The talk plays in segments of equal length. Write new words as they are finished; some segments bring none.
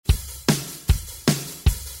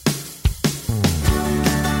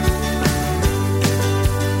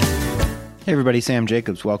Hey everybody, Sam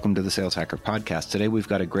Jacobs. Welcome to the Sales Hacker Podcast. Today we've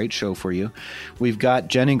got a great show for you. We've got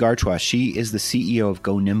Jen Igartwa. She is the CEO of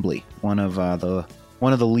Go Nimbly, one of the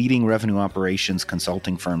leading revenue operations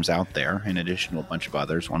consulting firms out there, in addition to a bunch of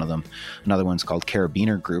others. Another one's called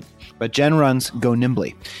Carabiner Group. But Jen runs Go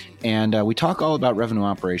Nimbly. And we talk all about revenue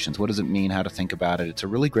operations. What does it mean? How to think about it? It's a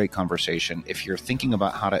really great conversation. If you're thinking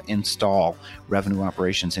about how to install revenue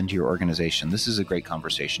operations into your organization, this is a great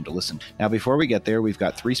conversation to listen. Now, before we get there, we've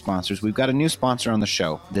got three sponsors. We've got a new sponsor on the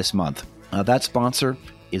show this month. That sponsor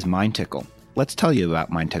is MindTickle. Let's tell you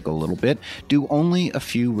about MindTickle a little bit. Do only a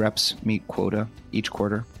few reps meet quota each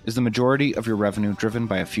quarter? Is the majority of your revenue driven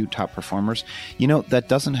by a few top performers? You know, that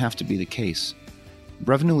doesn't have to be the case.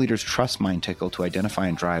 Revenue leaders trust MindTickle to identify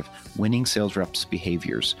and drive winning sales reps'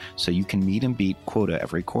 behaviors so you can meet and beat quota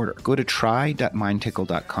every quarter. Go to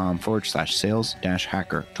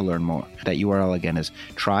try.mindtickle.com/sales-hacker to learn more. That URL again is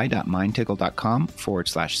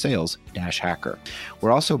try.mindtickle.com/sales-hacker.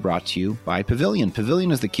 We're also brought to you by Pavilion.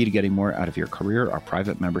 Pavilion is the key to getting more out of your career. Our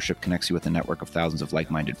private membership connects you with a network of thousands of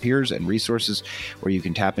like-minded peers and resources where you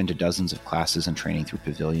can tap into dozens of classes and training through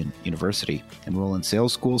Pavilion University. Enroll in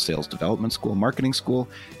sales school, sales development school, marketing school,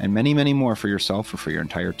 and many, many more for yourself or for your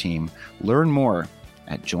entire team. Learn more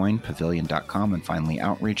at joinpavilion.com. And finally,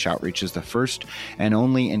 Outreach. Outreach is the first and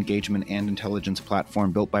only engagement and intelligence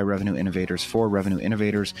platform built by revenue innovators for revenue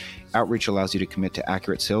innovators. Outreach allows you to commit to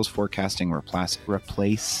accurate sales forecasting,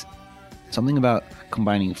 replace. Something about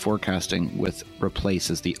combining forecasting with replace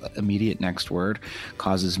as the immediate next word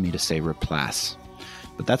causes me to say replace.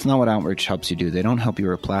 But that's not what Outreach helps you do. They don't help you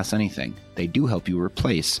replace anything. They do help you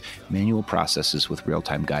replace manual processes with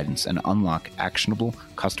real-time guidance and unlock actionable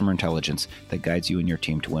customer intelligence that guides you and your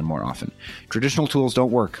team to win more often. Traditional tools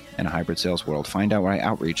don't work in a hybrid sales world. Find out why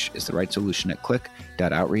Outreach is the right solution at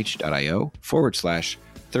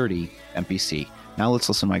click.outreach.io/30MPC. Now let's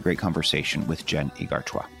listen to my great conversation with Jen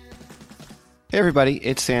Igartwa. Hey everybody,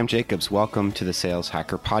 it's Sam Jacobs. Welcome to the Sales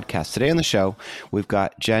Hacker Podcast. Today on the show, we've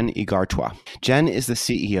got Jen Igartwa. Jen is the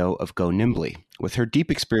CEO of Go Nimbly. With her deep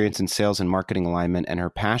experience in sales and marketing alignment and her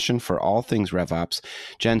passion for all things RevOps,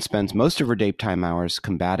 Jen spends most of her daytime hours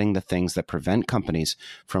combating the things that prevent companies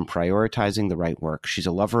from prioritizing the right work. She's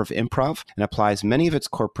a lover of improv and applies many of its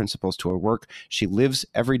core principles to her work. She lives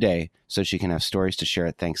every day so she can have stories to share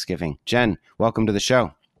at Thanksgiving. Jen, welcome to the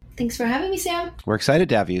show. Thanks for having me, Sam. We're excited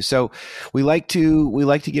to have you. So we like to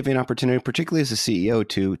give you an opportunity, particularly as a CEO,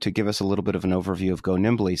 to give us a little bit of an overview of Go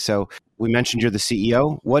Nimbly. So we mentioned you're the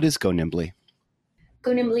CEO. What is Go Nimbly?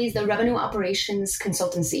 Go Nimbly is the revenue operations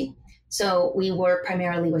consultancy. So we work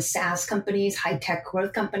primarily with SaaS companies, high-tech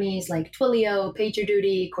growth companies like Twilio,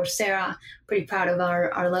 PagerDuty, Coursera. Pretty proud of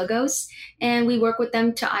our logos. And we work with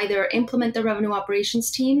them to either implement the revenue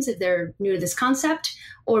operations teams if they're new to this concept,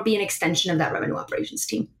 or be an extension of that revenue operations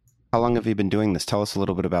team. How long have you been doing this? Tell us a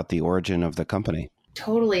little bit about the origin of the company.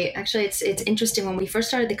 Totally. Actually, it's interesting. When we first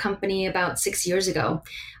started the company about 6 years ago,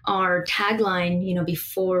 our tagline,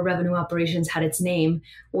 before revenue operations had its name,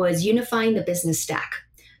 was unifying the business stack.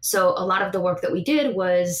 So a lot of the work that we did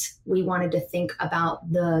was we wanted to think about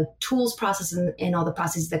the tools, processes, and all the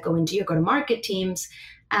processes that go into your go-to-market teams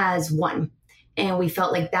as one. And we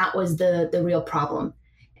felt like that was the real problem.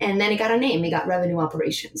 And then it got a name, it got revenue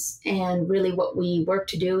operations. And really what we work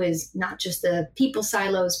to do is not just the people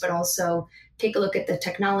silos, but also take a look at the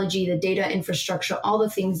technology, the data infrastructure, all the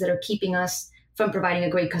things that are keeping us from providing a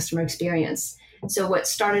great customer experience. So what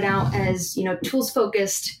started out as, tools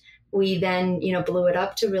focused, we then, blew it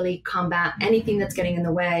up to really combat anything that's getting in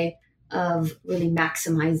the way of really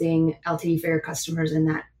maximizing LTV for your customers and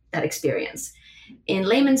that experience. In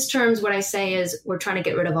layman's terms, what I say is we're trying to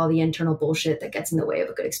get rid of all the internal bullshit that gets in the way of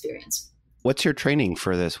a good experience. What's your training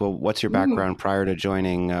for this? Well, what's your background prior to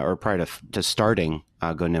joining or prior to starting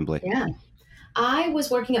Go Nimbly? Yeah, I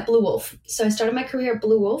was working at Blue Wolf. So I started my career at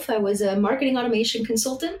Blue Wolf. I was a marketing automation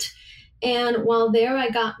consultant. And while there, I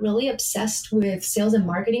got really obsessed with sales and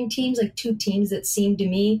marketing teams, like two teams that seemed to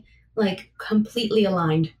me like completely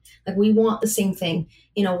aligned. Like we want the same thing.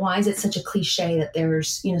 Why is it such a cliche that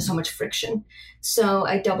there's, so much friction? So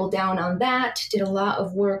I doubled down on that, did a lot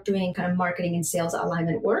of work doing kind of marketing and sales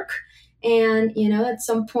alignment work. And, at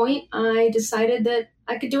some point I decided that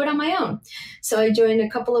I could do it on my own. So I joined a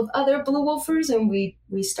couple of other Blue Wolfers and we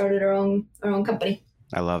started our own company.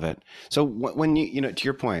 I love it. So when to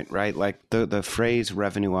your point, right, like the phrase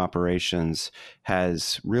revenue operations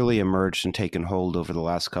has really emerged and taken hold over the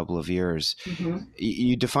last couple of years. Mm-hmm.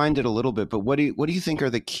 You defined it a little bit, but what do you think are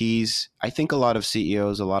the keys? I think a lot of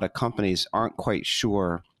CEOs, a lot of companies aren't quite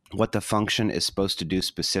sure what the function is supposed to do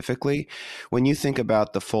specifically. When you think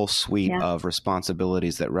about the full suite of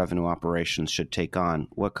responsibilities that revenue operations should take on,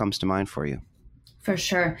 what comes to mind for you? For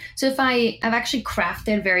sure. So I've actually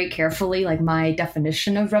crafted very carefully like my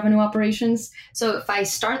definition of revenue operations. So if I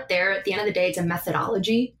start there, at the end of the day, it's a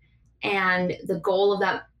methodology. And the goal of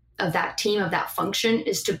that team, of that function,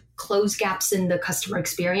 is to close gaps in the customer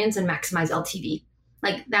experience and maximize LTV.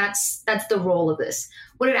 Like that's the role of this.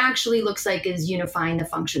 What it actually looks like is unifying the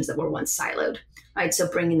functions that were once siloed, right? So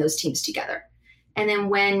bringing those teams together. And then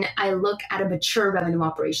when I look at a mature revenue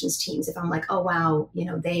operations teams, if I'm like, oh, wow,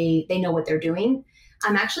 they know what they're doing,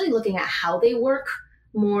 I'm actually looking at how they work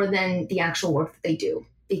more than the actual work that they do.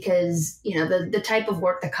 Because, the type of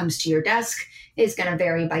work that comes to your desk is going to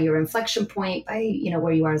vary by your inflection point, by,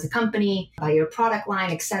 where you are as a company, by your product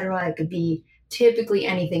line, et cetera. It could be typically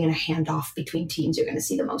anything in a handoff between teams. You're going to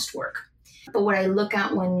see the most work. But what I look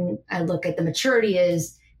at when I look at the maturity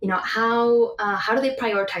is, how do they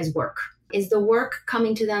prioritize work? Is the work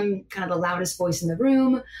coming to them kind of the loudest voice in the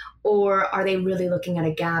room, or are they really looking at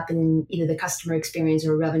a gap in either the customer experience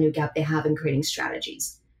or a revenue gap they have in creating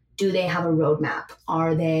strategies? Do they have a roadmap?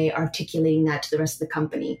 Are they articulating that to the rest of the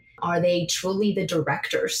company? Are they truly the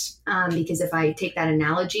directors? Because if I take that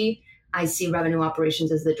analogy, I see revenue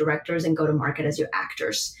operations as the directors and go-to-market as your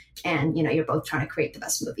actors. And, you're both trying to create the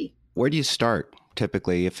best movie. Where do you start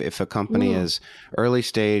typically if a company is early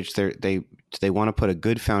stage, they want to put a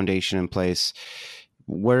good foundation in place?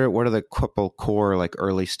 What are the couple core like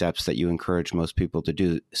early steps that you encourage most people to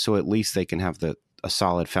do so at least they can have a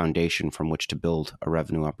solid foundation from which to build a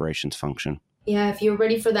revenue operations function? Yeah, if you're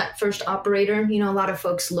ready for that first operator, a lot of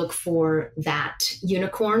folks look for that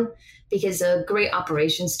unicorn, because a great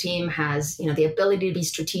operations team has, the ability to be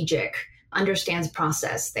strategic, understands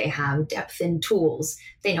process. They have depth in tools.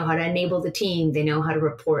 They know how to enable the team. They know how to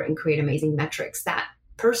report and create amazing metrics. That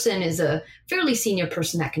person is a fairly senior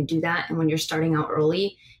person that can do that. And when you're starting out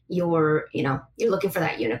early, you're looking for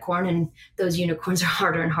that unicorn, and those unicorns are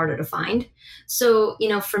harder and harder to find. So,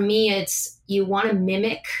 for me, it's you want to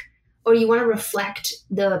mimic or you want to reflect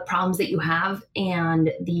the problems that you have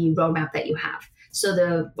and the roadmap that you have.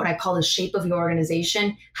 So what I call the shape of your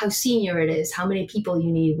organization, how senior it is, how many people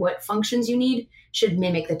you need, what functions you need, should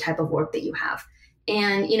mimic the type of work that you have.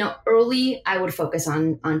 And, early, I would focus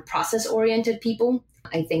on process-oriented people.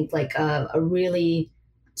 I think like a really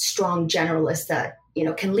strong generalist that,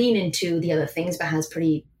 can lean into the other things, but has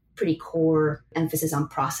pretty core emphasis on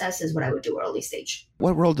process is what I would do early stage.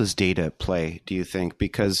 What role does data play, do you think?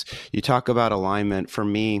 Because you talk about alignment. For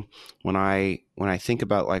me, when I think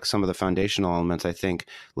about like some of the foundational elements, I think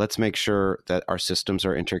let's make sure that our systems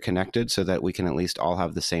are interconnected so that we can at least all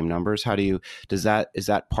have the same numbers. Is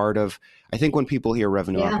that part of, I think when people hear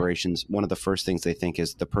revenue operations, one of the first things they think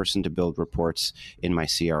is the person to build reports in my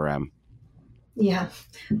CRM. Yeah,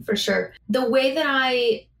 for sure. The way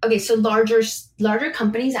that so larger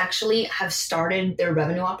companies actually have started their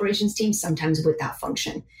revenue operations team sometimes with that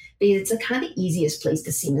function, because it's kind of the easiest place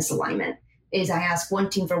to see misalignment. Is I ask one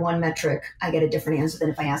team for one metric, I get a different answer than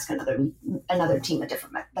if I ask another team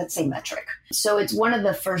that same metric. So it's one of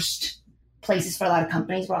the first places for a lot of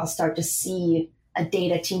companies where I'll start to see a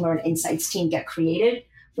data team or an insights team get created,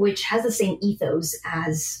 which has the same ethos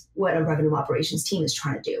as what a revenue operations team is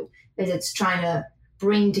trying to do. Is it's trying to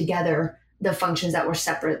bring together the functions that were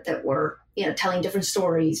separate, that were, telling different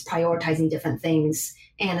stories, prioritizing different things,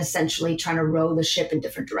 and essentially trying to row the ship in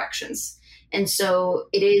different directions. And so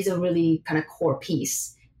it is a really kind of core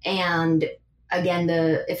piece. And again,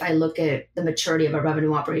 if I look at the maturity of a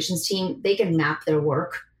revenue operations team, they can map their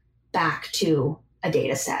work back to a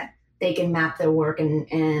data set. They can map their work,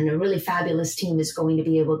 and a really fabulous team is going to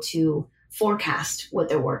be able to forecast what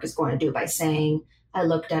their work is going to do by saying, I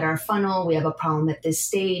looked at our funnel. We have a problem at this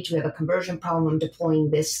stage. We have a conversion problem. I'm deploying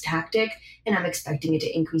this tactic, and I'm expecting it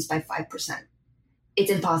to increase by 5%. It's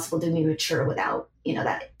impossible to be mature without,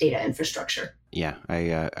 that data infrastructure. Yeah,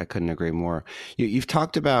 I couldn't agree more. You've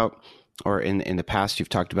talked about, or in the past, you've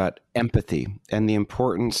talked about empathy and the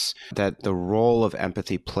importance that the role of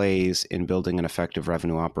empathy plays in building an effective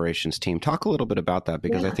revenue operations team. Talk a little bit about that,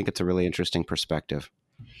 because I think it's a really interesting perspective.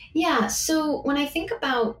 Yeah. So when I think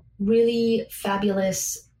about really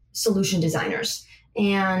fabulous solution designers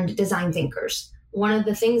and design thinkers, one of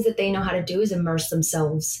the things that they know how to do is immerse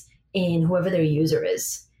themselves in whoever their user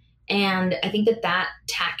is. And I think that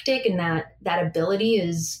tactic and that ability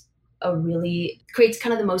creates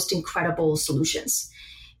kind of the most incredible solutions.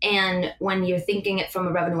 And when you're thinking it from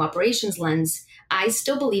a revenue operations lens, I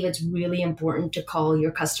still believe it's really important to call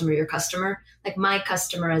your customer. Like my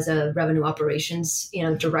customer as a revenue operations,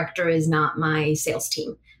 director is not my sales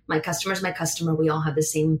team. My customer's my customer. We all have the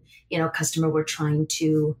same, customer we're trying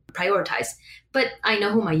to prioritize. But I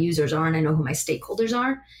know who my users are and I know who my stakeholders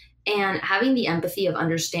are. And having the empathy of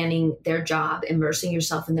understanding their job, immersing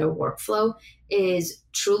yourself in their workflow is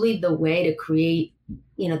truly the way to create,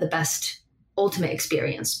 the best ultimate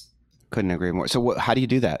experience. Couldn't agree more. So how do you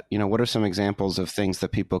do that? What are some examples of things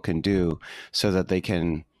that people can do so that they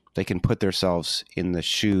can put themselves in the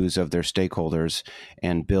shoes of their stakeholders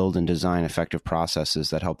and build and design effective processes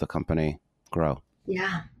that help the company grow?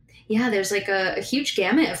 Yeah, there's like a huge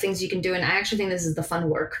gamut of things you can do. And I actually think this is the fun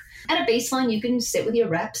work. At a baseline, you can sit with your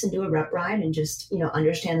reps and do a rep ride and just,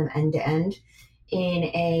 understand them end to end. In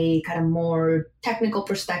a kind of more technical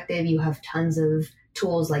perspective, you have tons of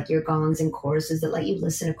tools like your gongs and choruses that let you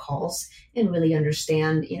listen to calls and really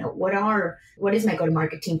understand, what is my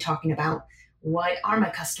go-to-market team talking about? What are my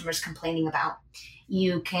customers complaining about?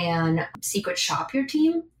 You can secret shop your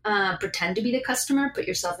team, pretend to be the customer, put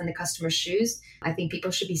yourself in the customer's shoes. I think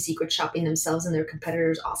people should be secret shopping themselves and their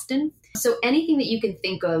competitors often. So anything that you can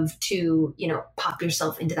think of to, pop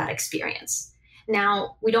yourself into that experience.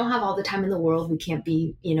 Now, we don't have all the time in the world. We can't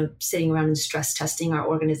be, sitting around and stress testing our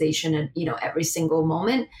organization at, every single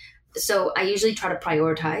moment. So I usually try to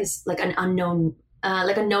prioritize like an unknown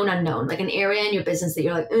like a known unknown, like an area in your business that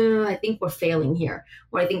you're like, I think we're failing here,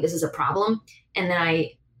 or I think this is a problem. And then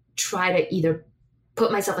I try to either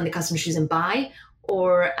put myself in the customer shoes and buy,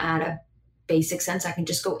 or at a basic sense, I can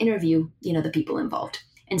just go interview, the people involved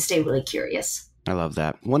and stay really curious. I love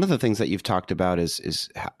that. One of the things that you've talked about is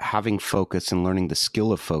having focus and learning the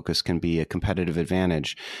skill of focus can be a competitive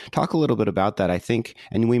advantage. Talk a little bit about that, I think.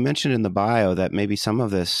 And we mentioned in the bio that maybe some of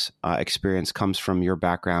this experience comes from your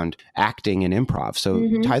background acting and improv. So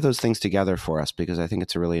tie those things together for us, because I think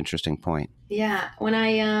it's a really interesting point. Yeah. When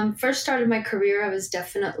I first started my career, I was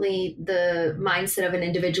definitely the mindset of an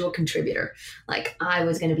individual contributor. Like I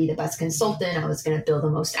was going to be the best consultant. I was going to bill the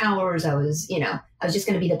most hours. I was just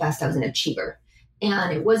going to be the best. I was an achiever.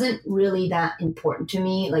 And it wasn't really that important to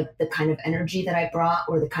me, like the kind of energy that I brought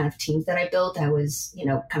or the kind of teams that I built. I was,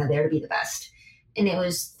 kind of there to be the best. And it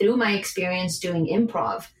was through my experience doing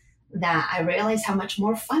improv that I realized how much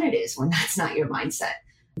more fun it is when that's not your mindset.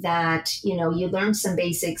 That, you learn some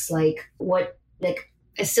basics like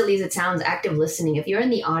as silly as it sounds, active listening. If you're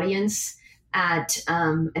in the audience at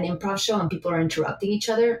an improv show and people are interrupting each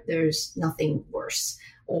other, there's nothing worse.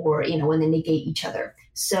 Or, when they negate each other.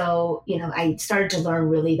 So, I started to learn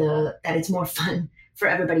really that it's more fun for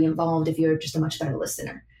everybody involved if you're just a much better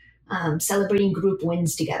listener. Celebrating group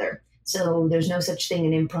wins together. So there's no such thing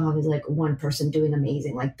in improv as like one person doing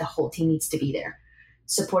amazing, like the whole team needs to be there.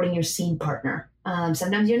 Supporting your scene partner.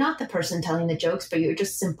 Sometimes you're not the person telling the jokes, but you're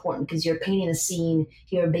just as important because you're painting the scene,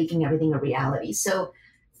 you're making everything a reality. So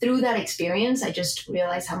through that experience, I just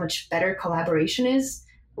realized how much better collaboration is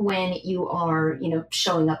when you are,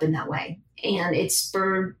 showing up in that way. And it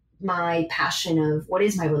spurred my passion of what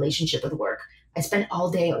is my relationship with work? I spent all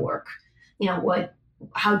day at work.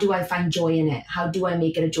 How do I find joy in it? How do I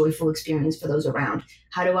make it a joyful experience for those around?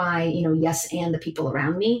 How do I, yes, and the people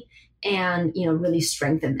around me and, really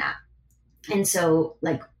strengthen that? And so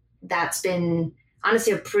that's been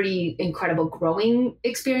honestly a pretty incredible growing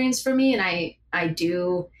experience for me. And I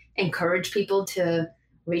do encourage people to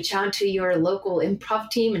reach out to your local improv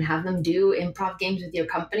team and have them do improv games with your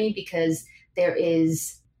company, because there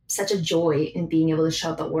is such a joy in being able to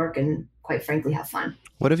show up at work and, quite frankly, have fun.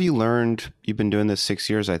 What have you learned? You've been doing this 6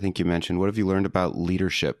 years, I think you mentioned. What have you learned about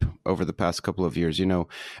leadership over the past couple of years,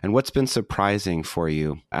 and what's been surprising for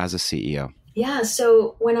you as a CEO? Yeah.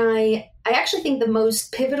 So when I actually think the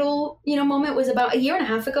most pivotal, moment was about a year and a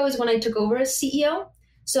half ago is when I took over as CEO.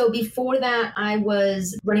 So before that, I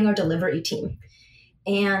was running our delivery team.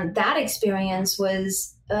 And that experience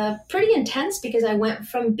was pretty intense because I went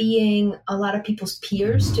from being a lot of people's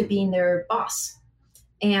peers to being their boss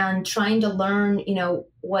and trying to learn,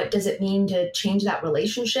 what does it mean to change that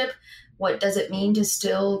relationship? What does it mean to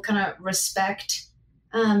still kind of respect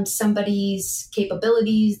somebody's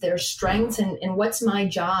capabilities, their strengths, and what's my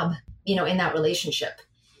job, in that relationship?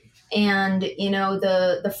 And,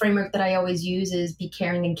 the framework that I always use is be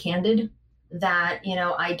caring and candid. That,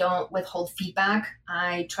 I don't withhold feedback.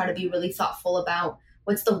 I try to be really thoughtful about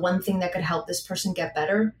what's the one thing that could help this person get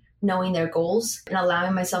better, knowing their goals and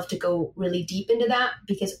allowing myself to go really deep into that,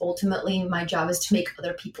 because ultimately my job is to make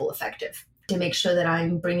other people effective, to make sure that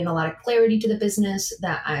I'm bringing a lot of clarity to the business,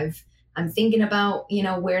 that I'm thinking about,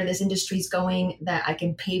 where this industry is going, that I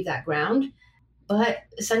can pave that ground. But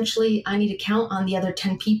essentially I need to count on the other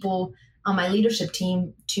 10 people on my leadership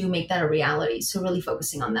team to make that a reality. So really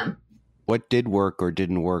focusing on them. What did work or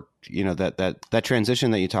didn't work that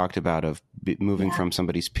transition that you talked about of moving from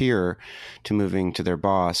somebody's peer to moving to their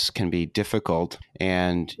boss can be difficult.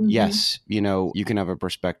 And yes, you can have a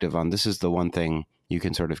perspective on this is the one thing you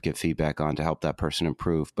can sort of give feedback on to help that person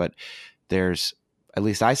improve. But there's, at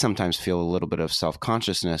least I sometimes feel a little bit of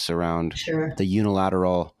self-consciousness around the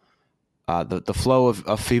unilateral, the flow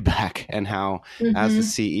of feedback, and how as the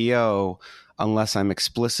CEO, unless I'm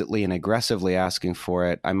explicitly and aggressively asking for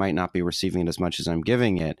it, I might not be receiving it as much as I'm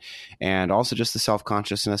giving it. And also just the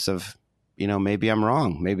self-consciousness of, maybe I'm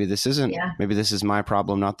wrong. Maybe this isn't, maybe this is my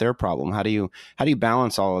problem, not their problem. How do you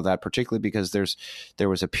balance all of that, particularly because there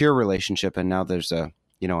was a peer relationship and now there's a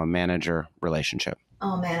manager relationship?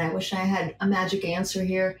 Oh man, I wish I had a magic answer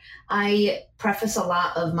here. I preface a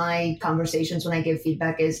lot of my conversations when I give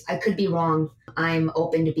feedback is I could be wrong. I'm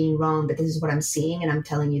open to being wrong, but this is what I'm seeing. And I'm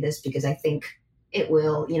telling you this because I think it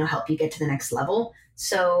will, help you get to the next level.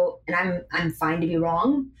 So, and I'm fine to be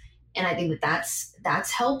wrong. And I think that's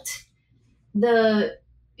helped.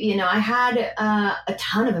 I had a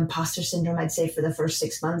ton of imposter syndrome, I'd say, for the first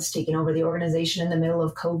 6 months, taking over the organization in the middle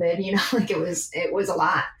of COVID. It was a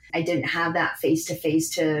lot. I didn't have that face-to-face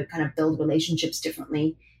to kind of build relationships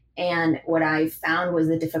differently. And what I found was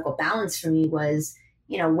the difficult balance for me was,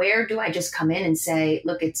 where do I just come in and say,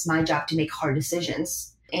 look, it's my job to make hard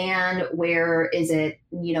decisions? And where is it,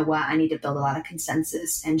 I need to build a lot of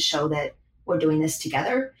consensus and show that we're doing this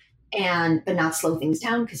together, but not slow things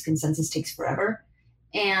down because consensus takes forever.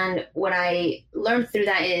 And what I learned through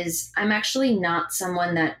that is I'm actually not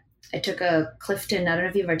someone that I took a Clifton. I don't know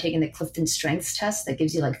if you've ever taken the Clifton strengths test that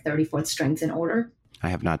gives you like 34th strengths in order. I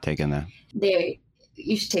have not taken that.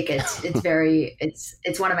 You should take it.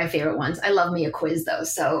 It's one of my favorite ones. I love me a quiz though.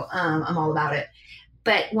 So I'm all about it.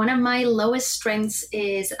 But one of my lowest strengths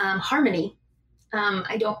is harmony.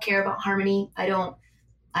 I don't care about harmony. I don't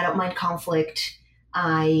mind conflict.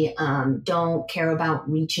 I don't care about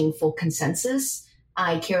reaching full consensus.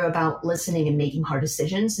 I care about listening and making hard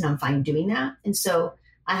decisions, and I'm fine doing that. And so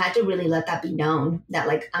I had to really let that be known that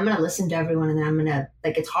I'm going to listen to everyone, and then I'm going to,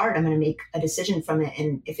 it's hard. I'm going to make a decision from it.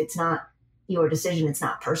 And if it's not your decision, it's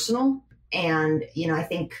not personal. And, I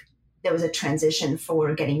think there was a transition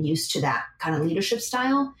for getting used to that kind of leadership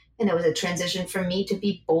style. And there was a transition for me to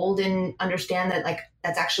be bold and understand that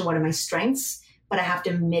that's actually one of my strengths, but I have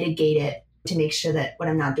to mitigate it to make sure that what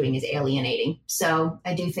I'm not doing is alienating. So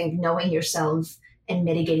I do think knowing yourself and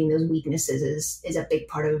mitigating those weaknesses is a big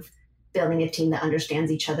part of building a team that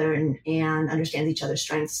understands each other and understands each other's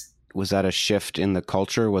strengths. Was that a shift in the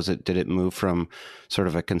culture? Did it move from sort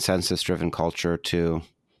of a consensus driven culture to,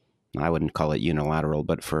 I wouldn't call it unilateral,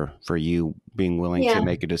 but for you being willing to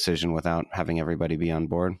make a decision without having everybody be on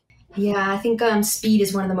board? Yeah, I think speed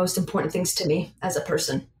is one of the most important things to me as a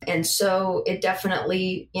person. And so it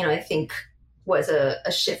definitely, I think was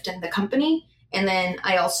a shift in the company. And then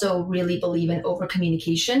I also really believe in over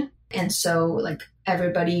communication. And so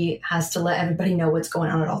everybody has to let everybody know what's going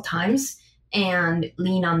on at all times and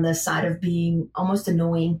lean on the side of being almost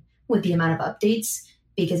annoying with the amount of updates,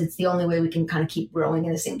 because it's the only way we can kind of keep growing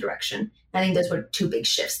in the same direction. I think those were two big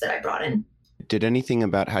shifts that I brought in. Did anything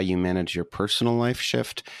about how you manage your personal life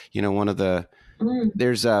shift? One of the,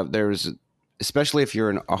 there's especially if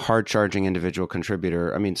you're a hard charging individual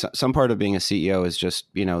contributor. I mean, some part of being a CEO is just,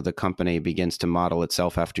 the company begins to model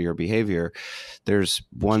itself after your behavior. There's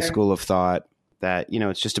one school of thought that,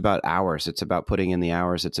 it's just about hours. It's about putting in the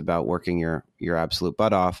hours. It's about working your absolute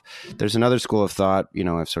butt off. There's another school of thought,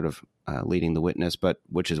 I've sort of leading the witness, but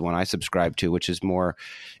which is one I subscribe to, which is more,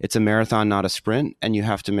 it's a marathon, not a sprint. And you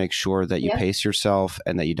have to make sure that you pace yourself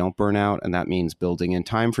and that you don't burn out. And that means building in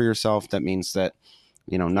time for yourself. That means that,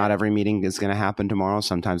 not every meeting is going to happen tomorrow.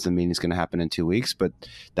 Sometimes the meeting is going to happen in 2 weeks, but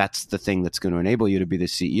that's the thing that's going to enable you to be the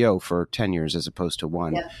CEO for 10 years as opposed to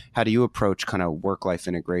one. Yeah. How do you approach kind of work-life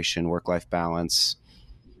integration, work-life balance,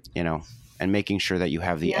 and making sure that you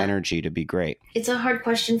have the energy to be great? It's a hard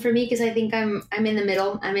question for me because I think I'm in the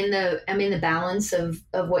middle. I'm in the balance of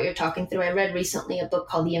what you're talking through. I read recently a book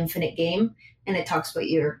called The Infinite Game, and it talks what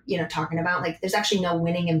you're, talking about. There's actually no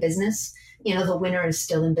winning in business. The winner is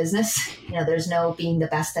still in business. There's no being the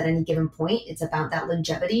best at any given point. It's about that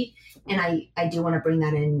longevity. And I do want to bring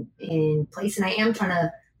that in place. And I am trying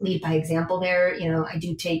to lead by example there. I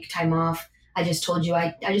do take time off. I just told you,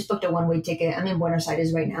 I just booked a one-way ticket. I'm in Buenos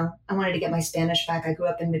Aires right now. I wanted to get my Spanish back. I grew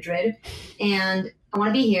up in Madrid and I want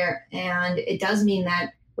to be here. And it does mean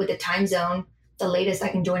that with the time zone, the latest I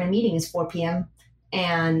can join a meeting is 4 p.m.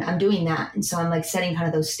 And I'm doing that. And so I'm setting kind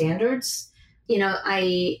of those standards.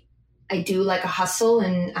 I do like a hustle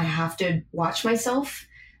and I have to watch myself.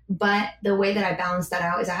 But the way that I balance that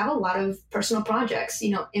out is I have a lot of personal projects,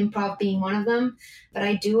 improv being one of them, but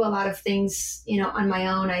I do a lot of things, on my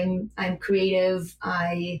own. I'm creative.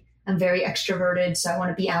 I'm very extroverted. So I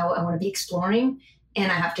want to be out. I want to be exploring,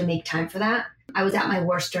 and I have to make time for that. I was at my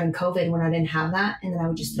worst during COVID when I didn't have that. And then I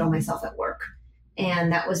would just throw myself at work.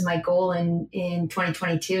 And that was my goal in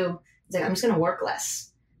 2022. It's like, I'm just going to work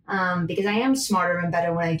less because I am smarter and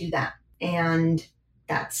better when I do that. And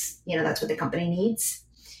that's what the company needs.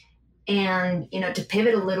 And, to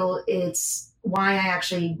pivot a little, it's why I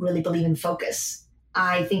actually really believe in focus.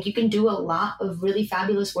 I think you can do a lot of really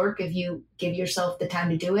fabulous work if you give yourself the time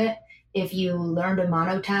to do it. If you learn to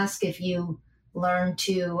monotask, if you learn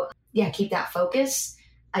to, keep that focus,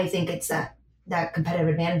 I think it's that competitive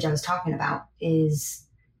advantage I was talking about is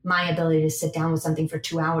my ability to sit down with something for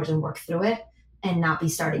 2 hours and work through it and not be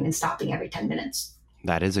starting and stopping every 10 minutes.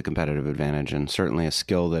 That is a competitive advantage, and certainly a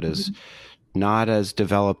skill that is not as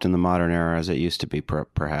developed in the modern era as it used to be,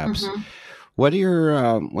 perhaps. What are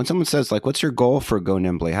your, when someone says, like, what's your goal for Go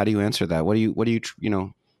Nimbly? How do you answer that? What do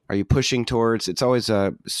you, are you pushing towards? It's always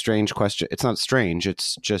a strange question. It's not strange.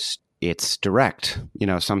 It's just, it's direct.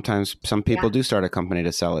 Sometimes some people do start a company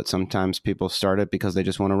to sell it. Sometimes people start it because they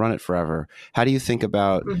just want to run it forever. How do you think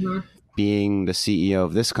about being the CEO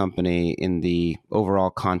of this company in the overall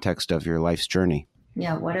context of your life's journey?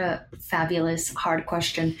 Yeah, what a fabulous, hard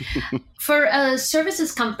question. For a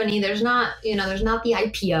services company, there's not the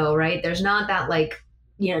IPO, right? There's not that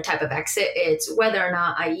type of exit. It's whether or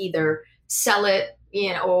not I either sell it,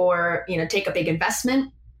 or, take a big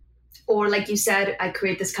investment, or like you said, I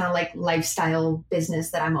create this kind of lifestyle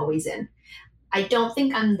business that I'm always in. I don't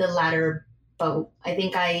think I'm the latter boat. I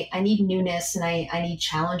think I need newness and I need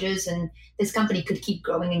challenges, and this company could keep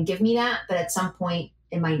growing and give me that, but at some point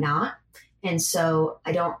it might not. And so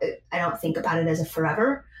I don't think about it as a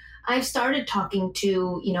forever. I've started talking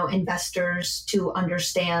to, investors to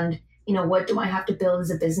understand, what do I have to build as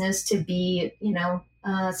a business to be,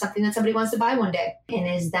 something that somebody wants to buy one day? And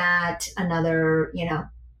is that another,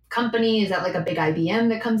 company? Is that like a big IBM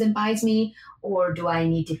that comes and buys me? Or do I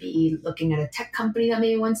need to be looking at a tech company that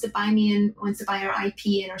maybe wants to buy me and wants to buy our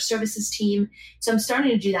IP and our services team? So I'm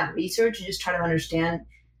starting to do that research and just try to understand,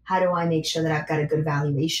 how do I make sure that I've got a good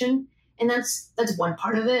valuation? And that's one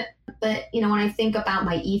part of it. But, when I think about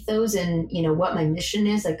my ethos and, what my mission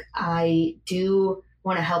is, I do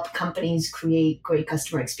want to help companies create great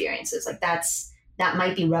customer experiences. That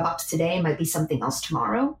might be RevOps today, might be something else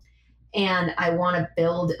tomorrow. And I want to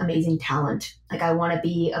build amazing talent. I want to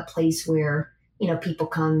be a place where, people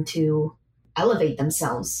come to elevate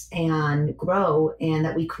themselves and grow, and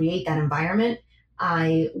that we create that environment.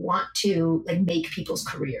 I want to make people's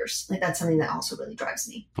careers. That's something that also really drives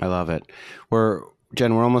me. I love it.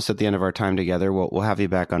 Jen, we're almost at the end of our time together. We'll have you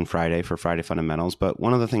back on Friday for Friday Fundamentals. But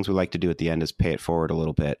one of the things we like to do at the end is pay it forward a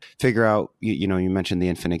little bit. Figure out, you mentioned the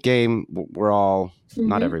infinite game. We're all,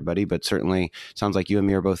 not everybody, but certainly sounds like you and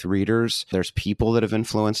me are both readers. There's people that have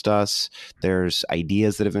influenced us. There's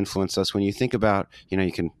ideas that have influenced us. When you think about, you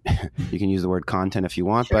can use the word content if you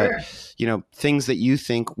want, sure. But, things that you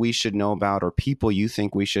think we should know about, or people you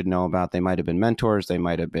think we should know about, they might have been mentors. They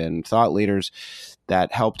might have been thought leaders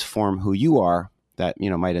that helped form who you are, that,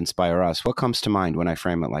 might inspire us. What comes to mind when I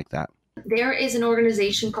frame it like that? There is an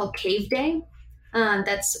organization called Cave Day.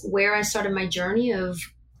 That's where I started my journey of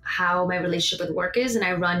how my relationship with work is. And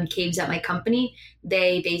I run caves at my company.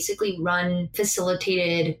 They basically run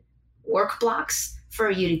facilitated work blocks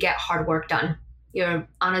for you to get hard work done. You're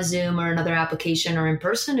on a Zoom or another application or in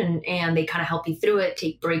person, and they kind of help you through it,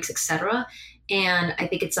 take breaks, etc. And I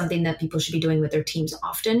think it's something that people should be doing with their teams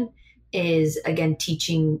often, is again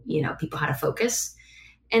teaching people how to focus.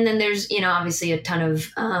 And then there's obviously a ton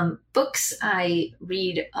of books. I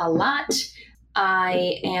read a lot.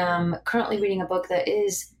 I am currently reading a book that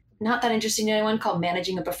is not that interesting to anyone, called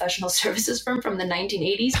Managing a Professional Services Firm from the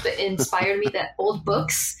 1980s, but it inspired me that old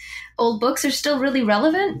books are still really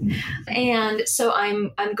relevant. And so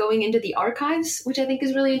I'm going into the archives, which I think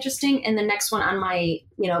is really interesting. And the next one on my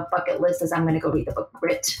bucket list is I'm going to go read the book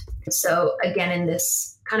Grit. So again, in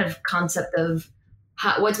this kind of concept of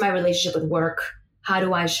what's my relationship with work? How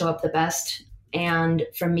do I show up the best? And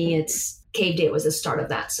for me, it's Cave Day was the start of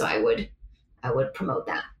that. So I would promote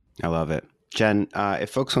that. I love it. Jen, if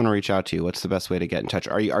folks want to reach out to you, what's the best way to get in touch?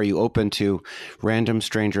 Are you open to random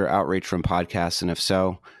stranger outreach from podcasts? And if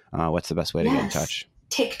so, what's the best way to get in touch?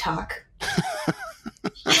 TikTok.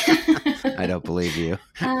 I don't believe you.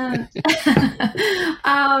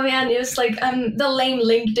 Oh man, it's like the lame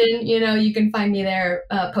LinkedIn. You can find me there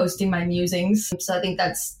posting my musings. So I think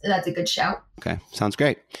that's a good shout. Okay, sounds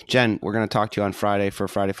great. Jen, we're going to talk to you on Friday for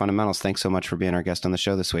Friday Fundamentals. Thanks so much for being our guest on the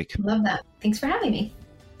show this week. Love that. Thanks for having me.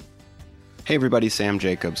 Hey everybody, Sam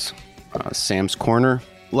Jacobs, Sam's Corner.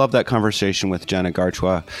 Love that conversation with Jen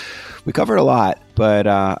Agartwa. We covered a lot, but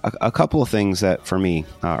a couple of things that for me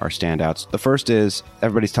are standouts. The first is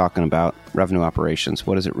everybody's talking about revenue operations.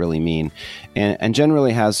 What does it really mean? And Jen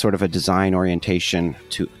really has sort of a design orientation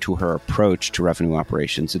to her approach to revenue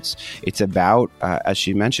operations. It's about, as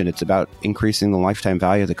she mentioned, it's about increasing the lifetime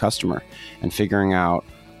value of the customer and figuring out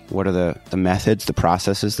what are the methods, the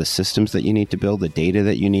processes, the systems that you need to build, the data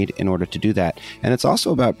that you need in order to do that. And it's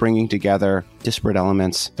also about bringing together disparate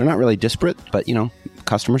elements. They're not really disparate, but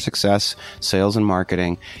customer success, sales, and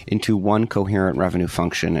marketing into one coherent revenue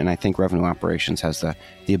function. And I think revenue operations has the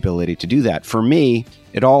ability to do that. For me,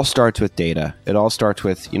 it all starts with data. It all starts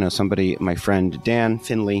with, somebody, my friend Dan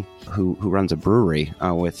Finley, who runs a brewery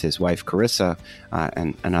with his wife, Carissa,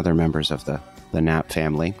 and other members of the Knapp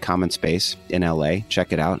family, Common Space in LA.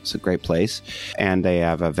 Check it out. It's a great place. And they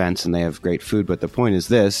have events and they have great food. But the point is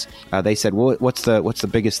this, they said, well, what's the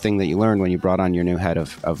biggest thing that you learned when you brought on your new head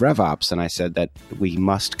of RevOps? And I said that we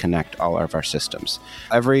must connect all of our systems.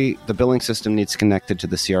 The billing system needs connected to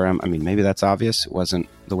the CRM. I mean, maybe that's obvious. It wasn't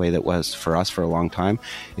the way that was for us for a long time.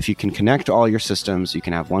 If you can connect all your systems, you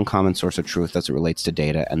can have one common source of truth as it relates to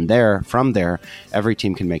data. And from there, every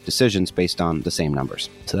team can make decisions based on the same numbers.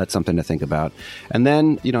 So that's something to think about. And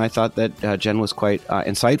then, I thought that Jen was quite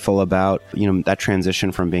insightful about, that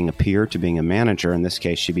transition from being a peer to being a manager. In this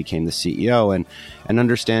case, she became the CEO and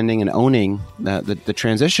understanding and owning the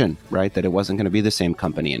transition, right? That it wasn't going to be the same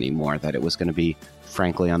company anymore, that it was going to be,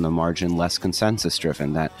 frankly, on the margin, less consensus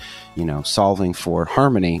driven, that, solving for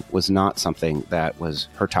harmony was not something that was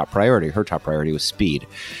her top priority. Her top priority was speed,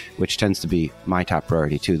 which tends to be my top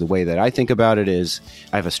priority too. The way that I think about it is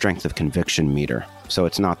I have a strength of conviction meter. So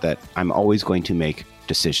it's not that I'm always going to make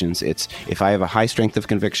decisions. It's if I have a high strength of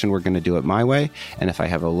conviction, we're going to do it my way. And if I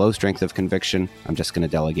have a low strength of conviction, I'm just going to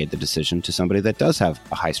delegate the decision to somebody that does have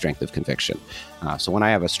a high strength of conviction. So when I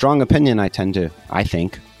have a strong opinion, I tend to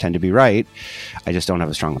be right. I just don't have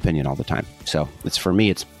a strong opinion all the time. So for me,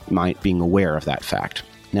 it's my being aware of that fact.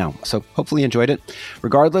 Now, so hopefully you enjoyed it.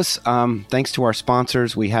 Regardless, thanks to our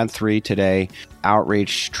sponsors. We had 3 today.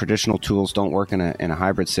 Outreach, traditional tools don't work in a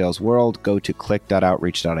hybrid sales world. Go to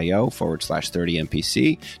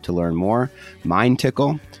click.outreach.io/30MPC to learn more.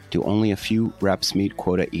 MindTickle, do only a few reps meet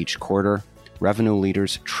quota each quarter. Revenue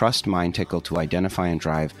leaders trust MindTickle to identify and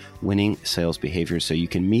drive winning sales behaviors so you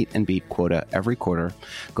can meet and beat quota every quarter.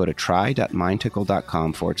 Go to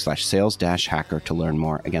try.mindtickle.com/sales-hacker to learn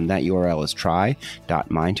more. Again, that URL is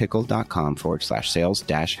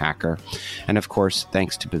try.mindtickle.com/sales-hacker. And of course,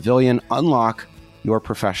 thanks to Pavilion, unlock your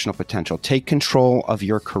professional potential. Take control of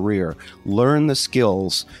your career. Learn the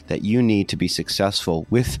skills that you need to be successful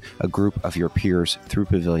with a group of your peers through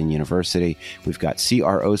Pavilion University. We've got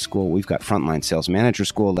CRO School. We've got Frontline Sales Manager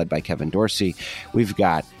School led by Kevin Dorsey. We've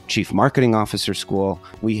got Chief Marketing Officer School.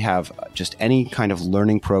 We have just any kind of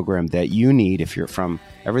learning program that you need. If you're from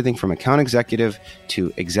everything from account executive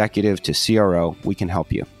to CRO, we can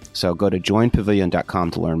help you. So go to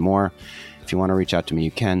joinpavilion.com to learn more. If you want to reach out to me,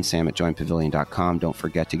 you can, sam@joinpavilion.com. Don't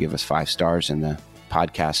forget to give us 5 stars in the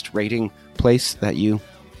podcast rating place that you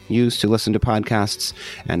use to listen to podcasts.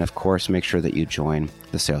 And of course, make sure that you join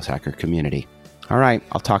the Sales Hacker community. All right,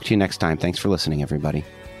 I'll talk to you next time. Thanks for listening, everybody.